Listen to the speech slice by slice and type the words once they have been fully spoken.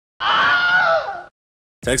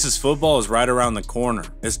Texas football is right around the corner.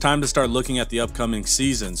 It's time to start looking at the upcoming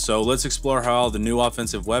season, so let's explore how all the new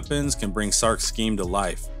offensive weapons can bring Sark's scheme to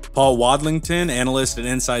life. Paul Wadlington, analyst at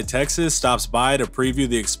Inside Texas, stops by to preview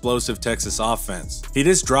the explosive Texas offense. He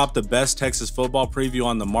just dropped the best Texas football preview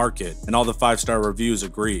on the market, and all the 5-star reviews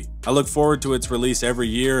agree. I look forward to its release every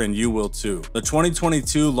year, and you will too. The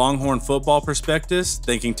 2022 Longhorn Football Prospectus,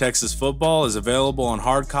 Thinking Texas Football, is available on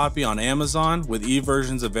hard copy on Amazon, with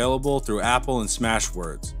e-versions available through Apple and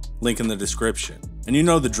Smashwords. Link in the description. And you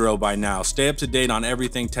know the drill by now. Stay up to date on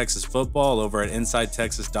everything Texas football over at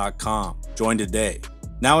InsideTexas.com. Join today.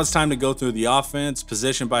 Now it's time to go through the offense,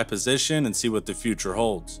 position by position, and see what the future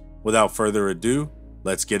holds. Without further ado,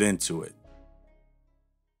 let's get into it.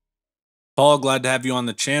 Paul, glad to have you on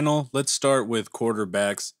the channel. Let's start with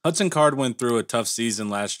quarterbacks. Hudson Card went through a tough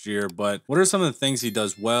season last year, but what are some of the things he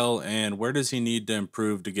does well, and where does he need to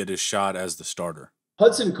improve to get his shot as the starter?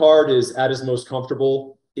 Hudson Card is at his most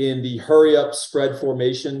comfortable in the hurry-up spread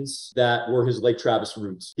formations that were his Lake Travis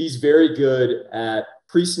roots. He's very good at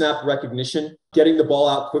pre-snap recognition, getting the ball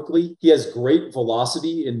out quickly. He has great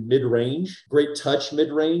velocity in mid-range, great touch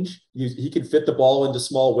mid-range. He can fit the ball into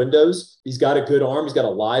small windows. He's got a good arm. He's got a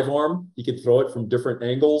live arm. He can throw it from different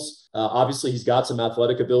angles. Obviously, he's got some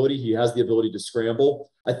athletic ability. He has the ability to scramble.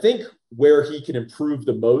 I think where he can improve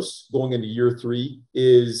the most going into year 3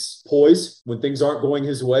 is poise when things aren't going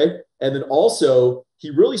his way. And then also, he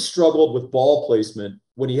really struggled with ball placement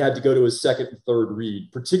when he had to go to his second and third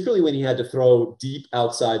read, particularly when he had to throw deep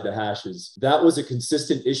outside the hashes. That was a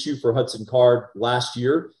consistent issue for Hudson Card last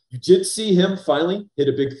year. You did see him finally hit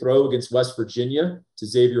a big throw against West Virginia to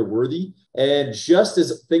Xavier Worthy. And just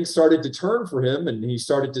as things started to turn for him and he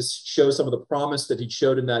started to show some of the promise that he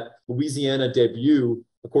showed in that Louisiana debut,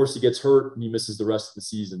 of course, he gets hurt and he misses the rest of the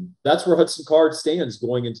season. That's where Hudson Card stands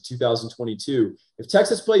going into 2022. If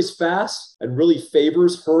Texas plays fast and really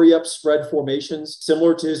favors hurry-up spread formations,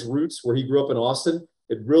 similar to his roots where he grew up in Austin,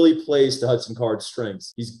 it really plays to Hudson Card's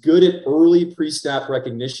strengths. He's good at early pre-snap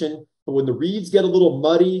recognition, but when the reads get a little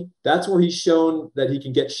muddy, that's where he's shown that he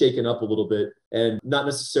can get shaken up a little bit and not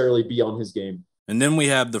necessarily be on his game. And then we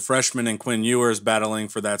have the freshman and Quinn Ewers battling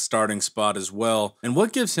for that starting spot as well. And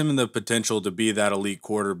what gives him the potential to be that elite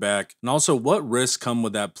quarterback? And also, what risks come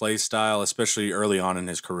with that play style, especially early on in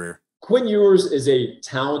his career? Quinn Ewers is a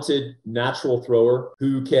talented natural thrower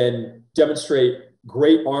who can demonstrate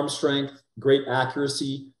great arm strength, great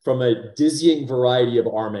accuracy from a dizzying variety of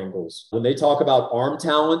arm angles. When they talk about arm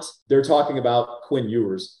talent, they're talking about Quinn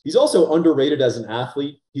Ewers. He's also underrated as an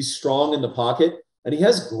athlete. He's strong in the pocket. And he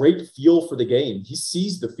has great feel for the game. He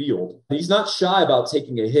sees the field. He's not shy about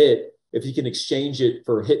taking a hit if he can exchange it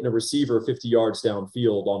for hitting a receiver 50 yards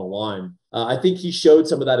downfield on a line. I think he showed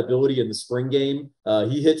some of that ability in the spring game.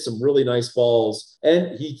 He hit some really nice balls,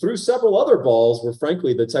 and he threw several other balls where,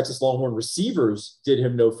 frankly, the Texas Longhorn receivers did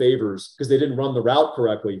him no favors because they didn't run the route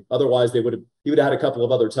correctly. Otherwise, he would have had a couple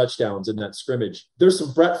of other touchdowns in that scrimmage. There's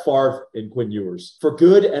some Brett Favre in Quinn Ewers, for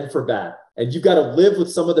good and for bad. And you've got to live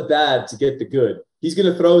with some of the bad to get the good. He's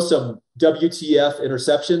going to throw some WTF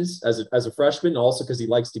interceptions as a freshman, also because he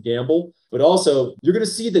likes to gamble. But also, you're going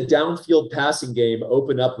to see the downfield passing game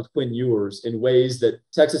open up with Quinn Ewers in ways that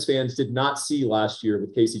Texas fans did not see last year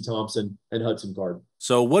with Casey Thompson and Hudson Card.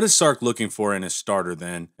 So what is Sark looking for in his starter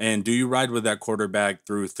then? And do you ride with that quarterback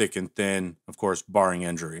through thick and thin, of course, barring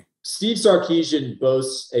injury? Steve Sarkisian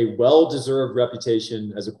boasts a well-deserved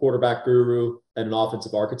reputation as a quarterback guru and an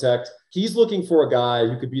offensive architect. He's looking for a guy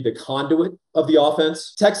who could be the conduit of the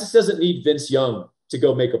offense. Texas doesn't need Vince Young to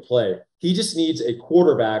go make a play. He just needs a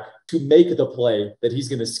quarterback to make the play that he's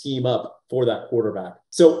going to scheme up for that quarterback.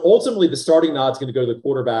 So ultimately, the starting nod is going to go to the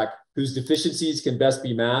quarterback whose deficiencies can best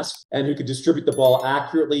be masked and who can distribute the ball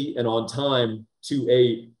accurately and on time to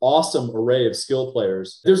a awesome array of skill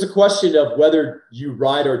players. There's a question of whether you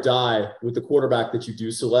ride or die with the quarterback that you do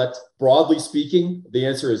select. Broadly speaking, the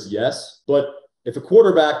answer is yes. But if a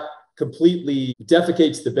quarterback completely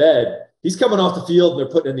defecates the bed, he's coming off the field and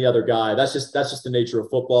they're putting in the other guy. That's just the nature of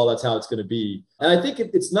football. That's how it's going to be. And I think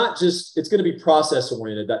it's going to be process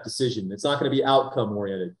oriented, that decision. It's not going to be outcome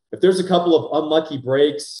oriented. If there's a couple of unlucky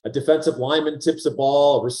breaks, a defensive lineman tips a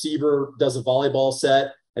ball, a receiver does a volleyball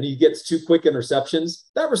set, and he gets 2 quick interceptions,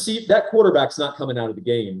 that quarterback's not coming out of the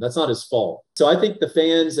game. That's not his fault. So I think the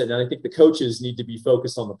fans and I think the coaches need to be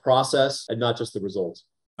focused on the process and not just the results.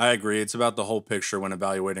 I agree. It's about the whole picture when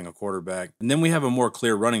evaluating a quarterback. And then we have a more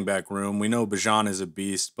clear running back room. We know Bijan is a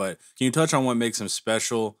beast, but can you touch on what makes him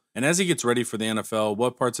special? And as he gets ready for the NFL,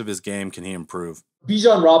 what parts of his game can he improve?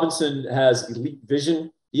 Bijan Robinson has elite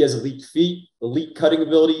vision. He has elite feet, elite cutting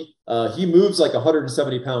ability. He moves like a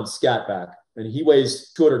 170-pound scat back. and he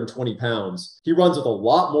weighs 220 pounds. He runs with a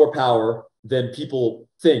lot more power than people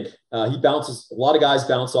think. He bounces, a lot of guys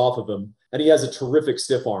bounce off of him, and he has a terrific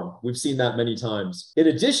stiff arm. We've seen that many times. In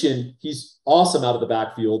addition, he's awesome out of the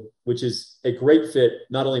backfield, which is a great fit,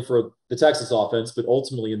 not only for the Texas offense, but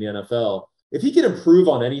ultimately in the NFL. If he can improve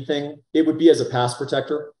on anything, it would be as a pass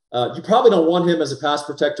protector. You probably don't want him as a pass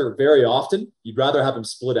protector very often. You'd rather have him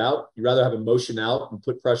split out. You'd rather have him motion out and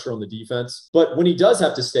put pressure on the defense. But when he does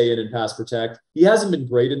have to stay in and pass protect, he hasn't been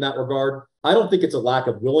great in that regard. I don't think it's a lack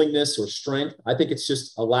of willingness or strength. I think it's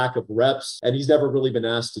just a lack of reps, and he's never really been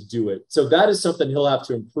asked to do it. So that is something he'll have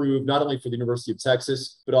to improve, not only for the University of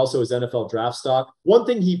Texas, but also his NFL draft stock. One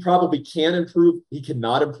thing he probably can improve, he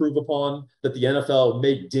cannot improve upon, that the NFL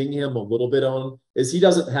may ding him a little bit on, is he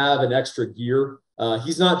doesn't have an extra gear.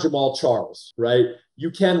 He's not Jamal Charles, right?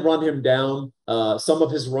 You can run him down. Some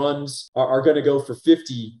of his runs are going to go for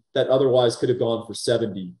 50 that otherwise could have gone for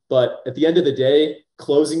 70. But at the end of the day,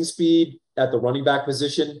 closing speed at the running back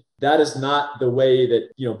position, that is not the way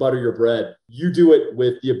that, butter your bread. You do it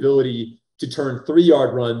with the ability to turn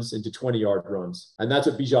 3-yard runs into 20-yard runs. And that's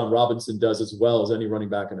what Bijan Robinson does as well as any running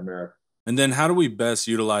back in America. And then how do we best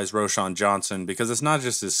utilize Roschon Johnson? Because it's not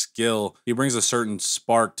just his skill. He brings a certain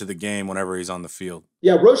spark to the game whenever he's on the field.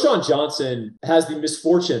 Yeah, Roschon Johnson has the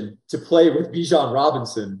misfortune to play with Bijan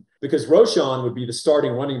Robinson, because Roschon would be the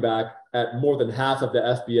starting running back at more than half of the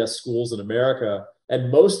FBS schools in America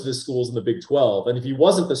and most of the schools in the Big 12. And if he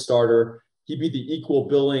wasn't the starter, he'd be the equal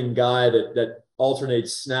billing guy that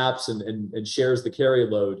alternates snaps and shares the carry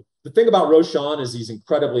load. The thing about Roschon is he's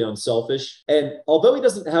incredibly unselfish. And although he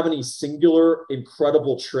doesn't have any singular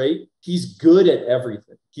incredible trait, he's good at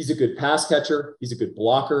everything. He's a good pass catcher. He's a good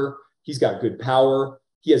blocker. He's got good power.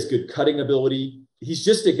 He has good cutting ability. He's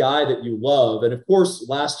just a guy that you love. And of course,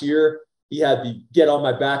 last year, he had the get on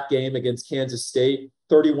my back game against Kansas State,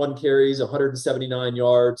 31 carries, 179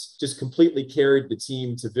 yards, just completely carried the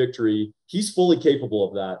team to victory. He's fully capable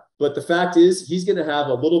of that. But the fact is, he's going to have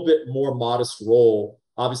a little bit more modest role,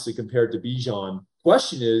 obviously, compared to Bijan.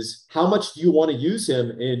 Question is, how much do you want to use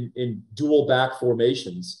him in dual back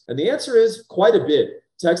formations? And the answer is quite a bit.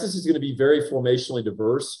 Texas is going to be very formationally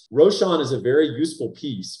diverse. Roschon is a very useful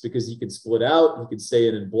piece because he can split out, he can stay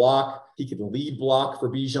in and block, he can lead block for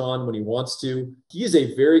Bijan when he wants to. He is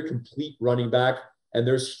a very complete running back, and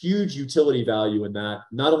there's huge utility value in that,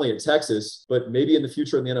 not only at Texas, but maybe in the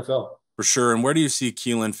future in the NFL. For sure. And where do you see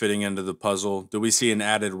Keelan fitting into the puzzle? Do we see an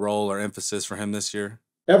added role or emphasis for him this year?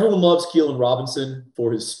 Everyone loves Keelan Robinson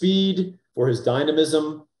for his speed, for his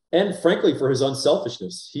dynamism, and frankly, for his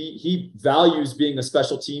unselfishness. He values being a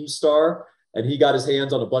special teams star, and he got his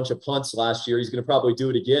hands on a bunch of punts last year. He's going to probably do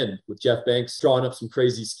it again with Jeff Banks drawing up some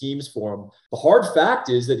crazy schemes for him. The hard fact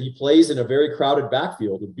is that he plays in a very crowded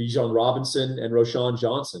backfield with Bijan Robinson and Roschon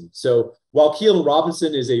Johnson. So while Keelan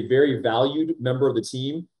Robinson is a very valued member of the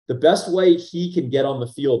team, the best way he can get on the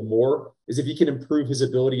field more is if he can improve his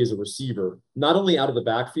ability as a receiver, not only out of the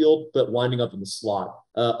backfield, but winding up in the slot.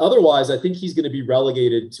 Otherwise, I think he's going to be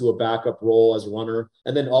relegated to a backup role as a runner.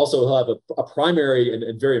 And then also he'll have a primary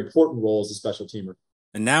and very important role as a special teamer.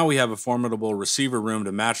 And now we have a formidable receiver room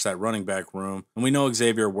to match that running back room. And we know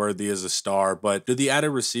Xavier Worthy is a star, but do the added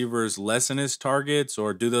receivers lessen his targets,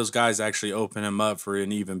 or do those guys actually open him up for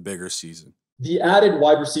an even bigger season? The added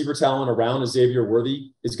wide receiver talent around Xavier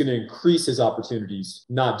Worthy is going to increase his opportunities,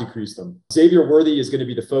 not decrease them. Xavier Worthy is going to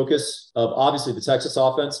be the focus of obviously the Texas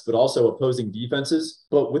offense, but also opposing defenses.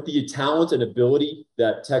 But with the talent and ability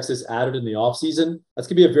that Texas added in the offseason, that's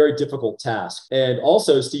going to be a very difficult task. And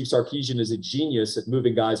also Steve Sarkisian is a genius at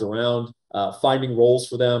moving guys around, finding roles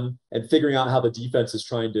for them, and figuring out how the defense is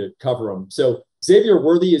trying to cover them. So Xavier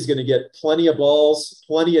Worthy is going to get plenty of balls,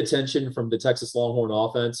 plenty of attention from the Texas Longhorn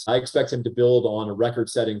offense. I expect him to build on a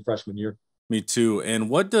record-setting freshman year. Me too. And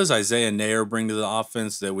what does Isaiah Neyor bring to the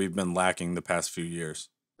offense that we've been lacking the past few years?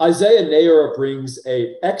 Isaiah Neyor brings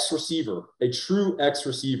a true X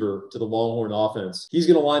receiver to the Longhorn offense. He's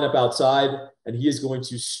going to line up outside, and he is going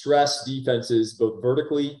to stress defenses both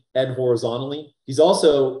vertically and horizontally. He's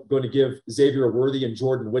also going to give Xavier Worthy and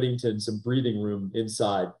Jordan Whittington some breathing room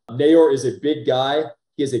inside. Neyor is a big guy.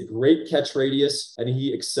 He has a great catch radius, and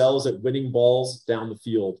he excels at winning balls down the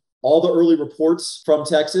field. All the early reports from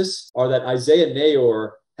Texas are that Isaiah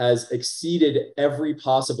Neyor has exceeded every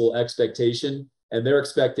possible expectation, and they're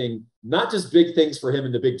expecting not just big things for him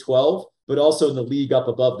in the Big 12, but also in the league up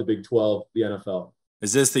above the Big 12, the NFL.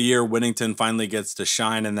 Is this the year Whittington finally gets to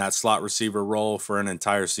shine in that slot receiver role for an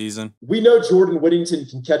entire season? We know Jordan Whittington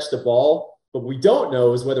can catch the ball, but we don't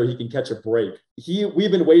know is whether he can catch a break.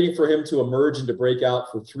 We've been waiting for him to emerge and to break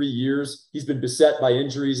out for 3 years. He's been beset by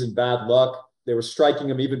injuries and bad luck. They were striking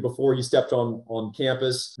him even before he stepped on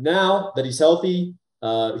campus. Now that he's healthy,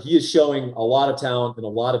 he is showing a lot of talent and a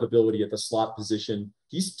lot of ability at the slot position.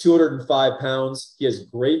 He's 205 pounds. He has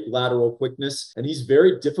great lateral quickness, and he's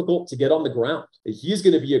very difficult to get on the ground. He is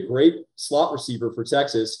going to be a great slot receiver for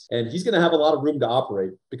Texas, and he's going to have a lot of room to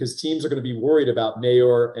operate because teams are going to be worried about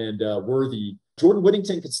Nayor and Worthy. Jordan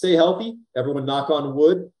Whittington could stay healthy. Everyone knock on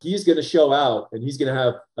wood. He's going to show out, and he's going to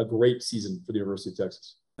have a great season for the University of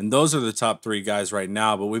Texas. And those are the top three guys right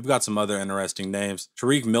now, but we've got some other interesting names.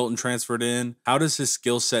 Tariq Milton transferred in. How does his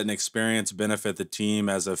skill set and experience benefit the team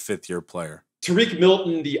as a fifth-year player? Tariq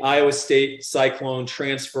Milton, the Iowa State Cyclone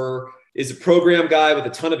transfer, is a program guy with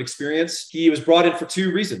a ton of experience. He was brought in for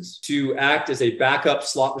two reasons: to act as a backup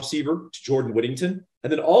slot receiver to Jordan Whittington,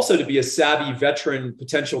 and then also to be a savvy veteran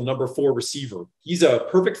potential number 4 receiver. He's a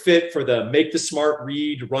perfect fit for the make the smart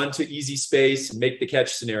read, run to easy space, and make the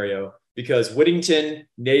catch scenario, because Whittington,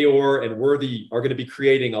 Nayor, and Worthy are going to be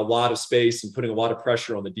creating a lot of space and putting a lot of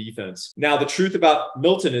pressure on the defense. Now, the truth about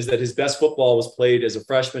Milton is that his best football was played as a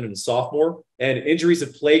freshman and a sophomore, and injuries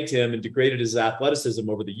have plagued him and degraded his athleticism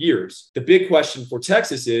over the years. The big question for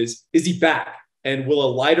Texas is he back? And will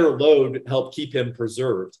a lighter load help keep him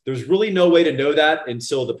preserved? There's really no way to know that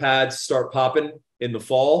until the pads start popping in the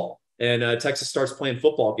fall and Texas starts playing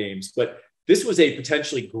football games. But this was a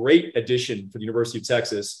potentially great addition for the University of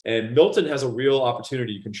Texas, and Milton has a real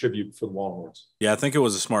opportunity to contribute for the Longhorns. Yeah, I think it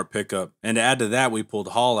was a smart pickup. And to add to that, we pulled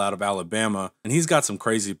Hall out of Alabama, and he's got some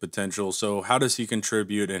crazy potential. So how does he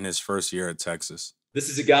contribute in his first year at Texas? This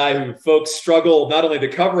is a guy who folks struggle not only to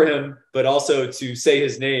cover him, but also to say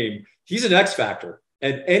his name. He's an X factor.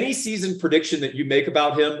 And any season prediction that you make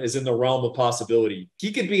about him is in the realm of possibility.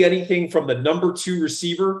 He could be anything from the number 2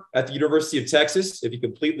 receiver at the University of Texas if he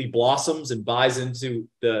completely blossoms and buys into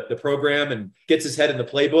the program and gets his head in the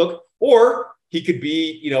playbook, or he could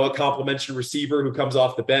be, a complimentary receiver who comes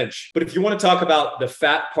off the bench. But if you want to talk about the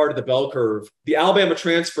fat part of the bell curve, the Alabama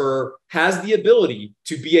transfer has the ability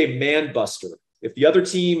to be a man buster. If the other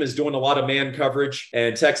team is doing a lot of man coverage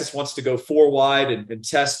and Texas wants to go 4 wide and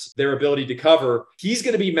test their ability to cover, he's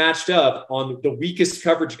going to be matched up on the weakest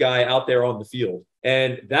coverage guy out there on the field.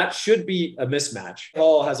 And that should be a mismatch.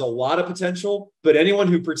 Paul has a lot of potential, but anyone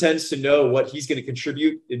who pretends to know what he's going to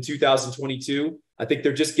contribute in 2022, I think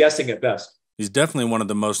they're just guessing at best. He's definitely one of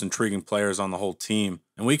the most intriguing players on the whole team.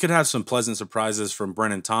 And we could have some pleasant surprises from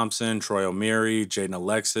Brennan Thompson, Troy O'Meary, Jaden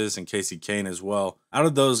Alexis, and Casey Kane as well. Out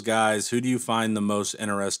of those guys, who do you find the most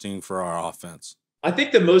interesting for our offense? I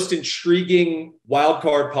think the most intriguing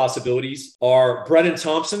wildcard possibilities are Brennan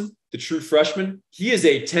Thompson, the true freshman. He is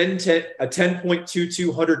a 10.2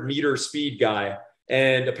 200-meter speed guy.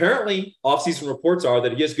 And apparently, offseason reports are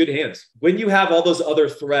that he has good hands. When you have all those other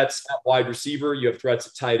threats at wide receiver, you have threats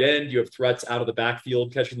at tight end, you have threats out of the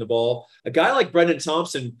backfield catching the ball, a guy like Brendan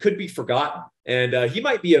Thompson could be forgotten. And he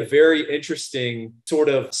might be a very interesting sort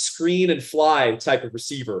of screen and fly type of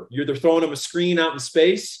receiver. You're either throwing him a screen out in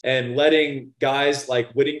space and letting guys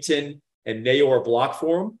like Whittington and Nayor block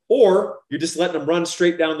for him, or you're just letting them run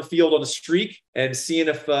straight down the field on a streak and seeing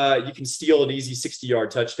if you can steal an easy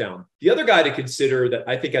 60-yard touchdown. The other guy to consider that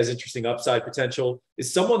I think has interesting upside potential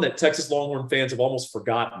is someone that Texas Longhorn fans have almost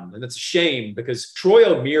forgotten. And that's a shame because Troy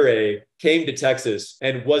O'Meary came to Texas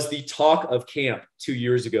and was the talk of camp 2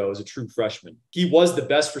 years ago as a true freshman. He was the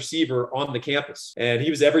best receiver on the campus, and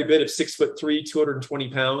he was every bit of 6'3", 220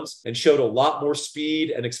 pounds, and showed a lot more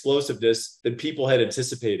speed and explosiveness than people had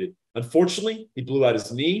anticipated. Unfortunately, he blew out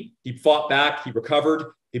his knee. He fought back. He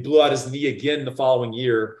recovered. He blew out his knee again the following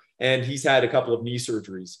year, and he's had a couple of knee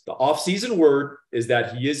surgeries. The offseason word is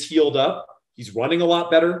that he is healed up. He's running a lot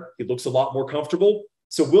better. He looks a lot more comfortable.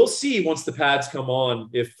 So we'll see once the pads come on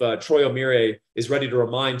if Troy O'Meary is ready to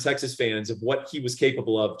remind Texas fans of what he was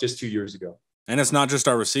capable of just 2 years ago. And it's not just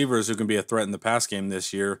our receivers who can be a threat in the pass game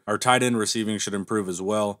this year. Our tight end receiving should improve as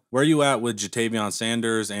well. Where are you at with Jatavion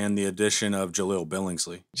Sanders and the addition of Jaleel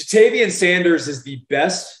Billingsley? Jatavion Sanders is the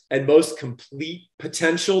best and most complete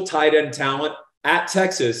potential tight end talent at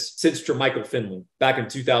Texas since Jermichael Finley back in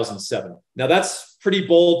 2007. Now, that's pretty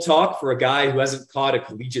bold talk for a guy who hasn't caught a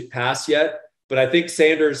collegiate pass yet, but I think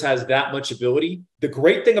Sanders has that much ability. The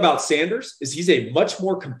great thing about Sanders is he's a much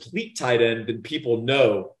more complete tight end than people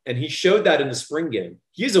know, and he showed that in the spring game.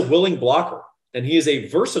 He is a willing blocker, and he is a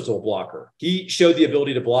versatile blocker. He showed the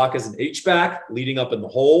ability to block as an H-back, leading up in the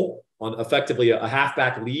hole on effectively a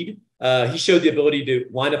halfback lead. He showed the ability to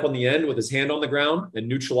line up on the end with his hand on the ground and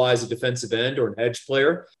neutralize a defensive end or an edge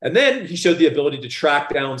player. And then he showed the ability to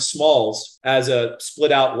track down smalls as a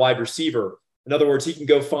split out wide receiver. In other words, he can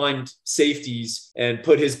go find safeties and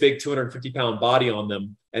put his big 250-pound body on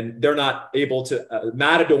them. and they're not able to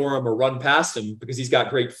matador him or run past him because he's got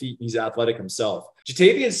great feet and he's athletic himself.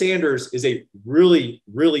 Jatavian Sanders is a really,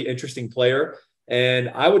 really interesting player. And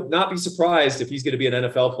I would not be surprised if he's going to be an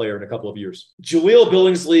NFL player in a couple of years. Jaleel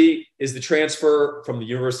Billingsley is the transfer from the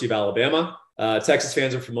University of Alabama. Texas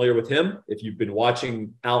fans are familiar with him. If you've been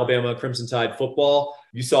watching Alabama Crimson Tide football,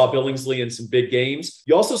 you saw Billingsley in some big games.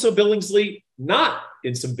 You also saw Billingsley not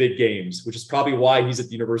in some big games, which is probably why he's at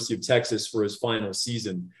the University of Texas for his final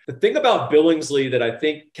season. The thing about Billingsley that I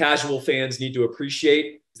think casual fans need to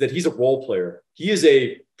appreciate is that he's a role player. He is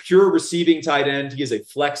a pure receiving tight end. He is a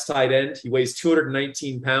flex tight end. He weighs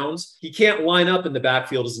 219 pounds. He can't line up in the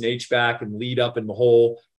backfield as an H-back and lead up in the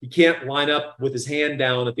hole. He can't line up with his hand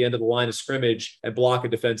down at the end of the line of scrimmage and block a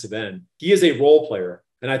defensive end. He is a role player.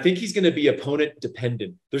 And I think he's going to be opponent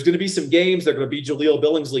dependent. There's going to be some games that are going to be Jaleel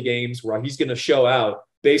Billingsley games where he's going to show out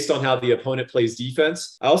based on how the opponent plays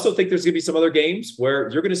defense. I also think there's going to be some other games where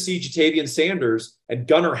you're going to see Jatavian Sanders and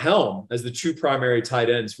Gunnar Helm as the two primary tight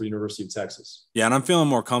ends for University of Texas. Yeah, and I'm feeling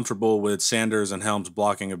more comfortable with Sanders and Helm's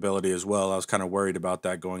blocking ability as well. I was kind of worried about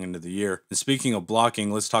that going into the year. And speaking of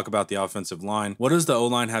blocking, let's talk about the offensive line. What does the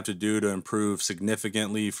O-line have to do to improve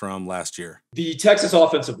significantly from last year? The Texas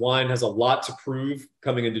offensive line has a lot to prove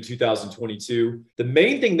coming into 2022. The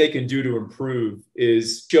main thing they can do to improve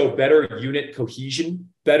is show better unit cohesion,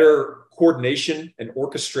 better coordination and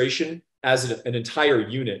orchestration as an entire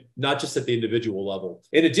unit, not just at the individual level.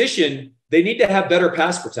 In addition, they need to have better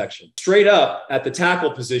pass protection. Straight up at the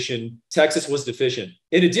tackle position, Texas was deficient.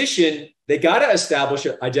 In addition, they got to establish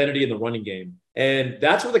an identity in the running game. And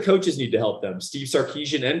that's where the coaches need to help them. Steve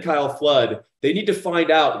Sarkisian and Kyle Flood, they need to find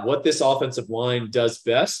out what this offensive line does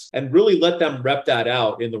best and really let them rep that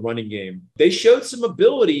out in the running game. They showed some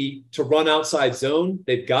ability to run outside zone.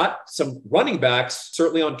 They've got some running backs,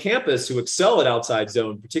 certainly on campus, who excel at outside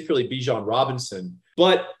zone, particularly Bijan Robinson.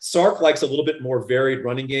 But Sark likes a little bit more varied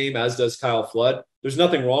running game, as does Kyle Flood. There's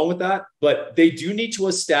nothing wrong with that, but they do need to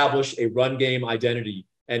establish a run game identity.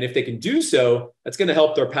 And if they can do so, that's going to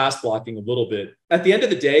help their pass blocking a little bit. At the end of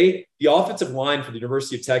the day, the offensive line for the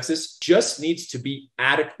University of Texas just needs to be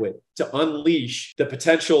adequate to unleash the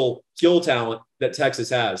potential skill talent that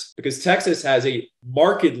Texas has, because Texas has a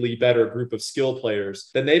markedly better group of skill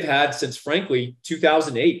players than they've had since, frankly,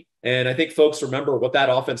 2008. And I think folks remember what that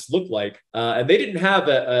offense looked like. And they didn't have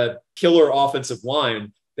a killer offensive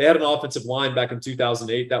line. They had an offensive line back in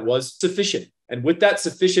 2008 that was sufficient. And with that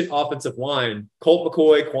sufficient offensive line, Colt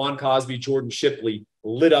McCoy, Quan Cosby, Jordan Shipley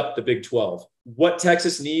lit up the Big 12. What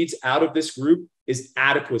Texas needs out of this group is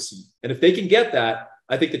adequacy. And if they can get that,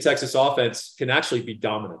 I think the Texas offense can actually be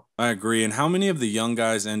dominant. I agree. And how many of the young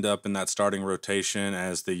guys end up in that starting rotation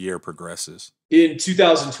as the year progresses? In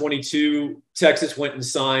 2022, Texas went and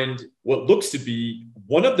signed what looks to be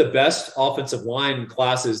one of the best offensive line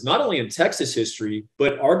classes, not only in Texas history,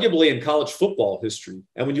 but arguably in college football history.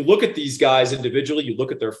 And when you look at these guys individually, you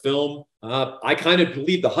look at their film, I kind of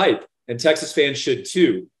believe the hype, and Texas fans should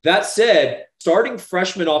too. That said, starting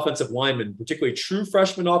freshman offensive linemen, particularly true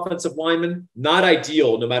freshman offensive linemen, not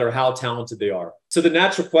ideal no matter how talented they are. So the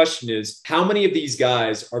natural question is, how many of these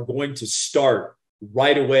guys are going to start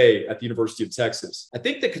right away at the University of Texas? I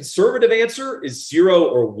think the conservative answer is 0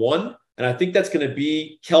 or 1. And I think that's going to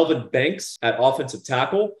be Kelvin Banks at offensive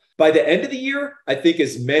tackle. By the end of the year, I think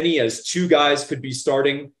as many as 2 guys could be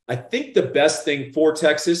starting. I think the best thing for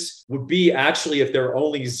Texas would be actually if there are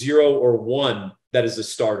only 0 or 1 that is a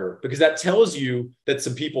starter, because that tells you that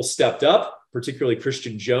some people stepped up, particularly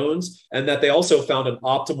Christian Jones, and that they also found an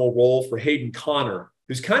optimal role for Hayden Connor,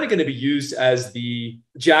 who's kind of going to be used as the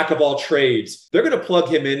jack of all trades. They're going to plug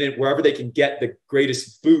him in wherever they can get the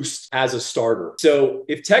greatest boost as a starter. So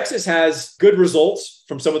if Texas has good results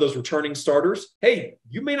from some of those returning starters, hey,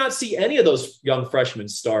 you may not see any of those young freshmen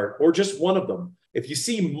start, or just one of them. If you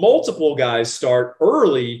see multiple guys start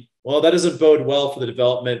early, well, that doesn't bode well for the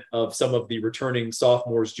development of some of the returning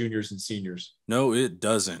sophomores, juniors, and seniors. No, it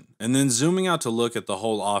doesn't. And then zooming out to look at the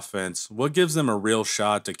whole offense, what gives them a real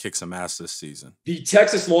shot to kick some ass this season? The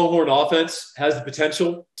Texas Longhorn offense has the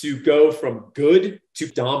potential to go from good to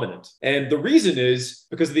dominant. And the reason is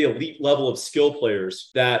because of the elite level of skill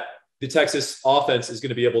players that the Texas offense is going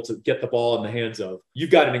to be able to get the ball in the hands of. You've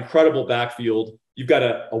got an incredible backfield. You've got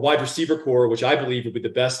a wide receiver core, which I believe will be the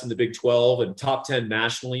best in the Big 12 and top 10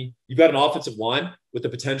 nationally. You've got an offensive line with the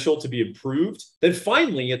potential to be improved. Then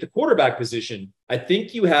finally, at the quarterback position, I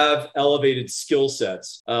think you have elevated skill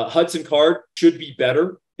sets. Hudson Card should be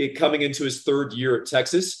better coming into his 3rd year at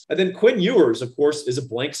Texas. And then Quinn Ewers, of course, is a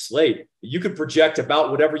blank slate. You could project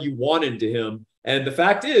about whatever you want into him. And the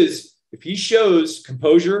fact is, If he shows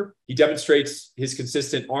composure, he demonstrates his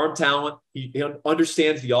consistent arm talent. He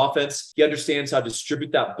understands the offense. He understands how to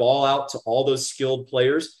distribute that ball out to all those skilled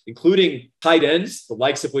players, including tight ends, the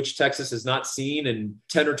likes of which Texas has not seen in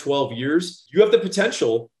 10 or 12 years. You have the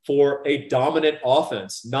potential for a dominant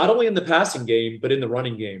offense, not only in the passing game, but in the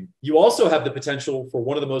running game. You also have the potential for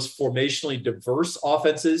one of the most formationally diverse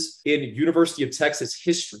offenses in University of Texas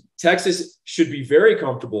history. Texas should be very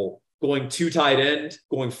comfortable going 2 tight end,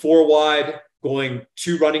 going 4 wide, going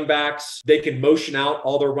 2 running backs. They can motion out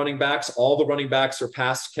all their running backs. All the running backs are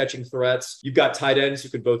pass catching threats. You've got tight ends who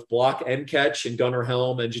can both block and catch in Gunnar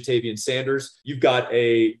Helm and Jatavian Sanders. You've got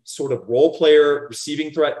a sort of role player receiving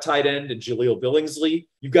threat tight end in Jaleel Billingsley.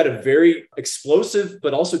 You've got a very explosive,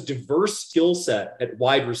 but also diverse skill set at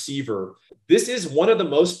wide receiver. This is one of the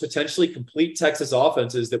most potentially complete Texas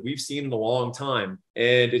offenses that we've seen in a long time.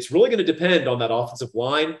 And it's really going to depend on that offensive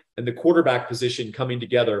line and the quarterback position coming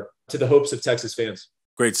together to the hopes of Texas fans.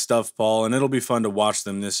 Great stuff, Paul, and it'll be fun to watch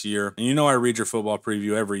them this year. And you know I read your football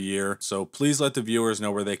preview every year, so please let the viewers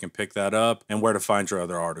know where they can pick that up and where to find your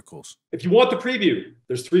other articles. If you want the preview,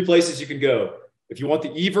 there's 3 places you can go. If you want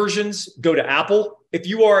the e-versions, go to Apple. If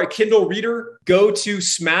you are a Kindle reader, go to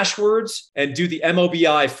Smashwords and do the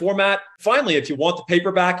MOBI format. Finally, if you want the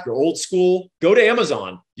paperback, you're old school, go to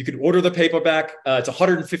Amazon. You can order the paperback. It's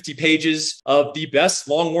 150 pages of the best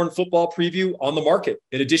Longhorn football preview on the market,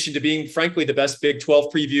 in addition to being, frankly, the best Big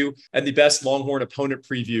 12 preview and the best Longhorn opponent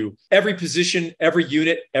preview. Every position, every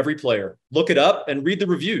unit, every player. Look it up and read the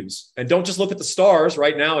reviews. And don't just look at the stars.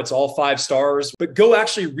 Right now, it's all 5 stars. But go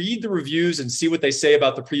actually read the reviews and see what they say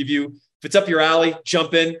about the preview. If it's up your alley,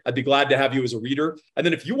 jump in. I'd be glad to have you as a reader. And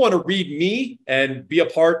then if you want to read me and be a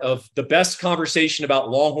part of the best conversation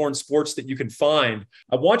about Longhorn sports that you can find,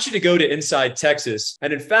 I want you to go to Inside Texas.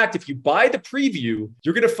 And in fact, if you buy the preview,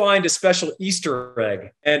 you're going to find a special Easter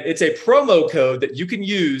egg. And it's a promo code that you can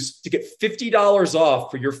use to get $50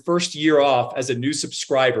 off for your first year off as a new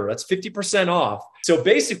subscriber. That's 50% off. So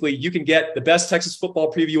basically, you can get the best Texas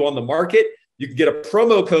football preview on the market. You can get a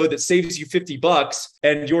promo code that saves you $50,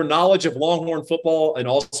 and your knowledge of Longhorn football and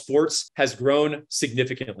all sports has grown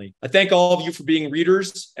significantly. I thank all of you for being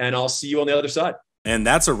readers, and I'll see you on the other side. And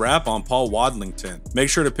that's a wrap on Paul Wadlington. Make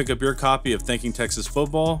sure to pick up your copy of Thinking Texas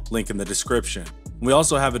Football, link in the description. We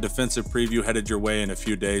also have a defensive preview headed your way in a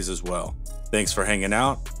few days as well. Thanks for hanging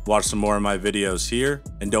out. Watch some more of my videos here,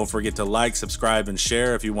 and don't forget to like, subscribe, and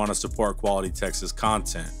share if you want to support quality Texas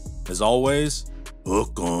content. As always,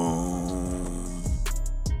 hook 'em.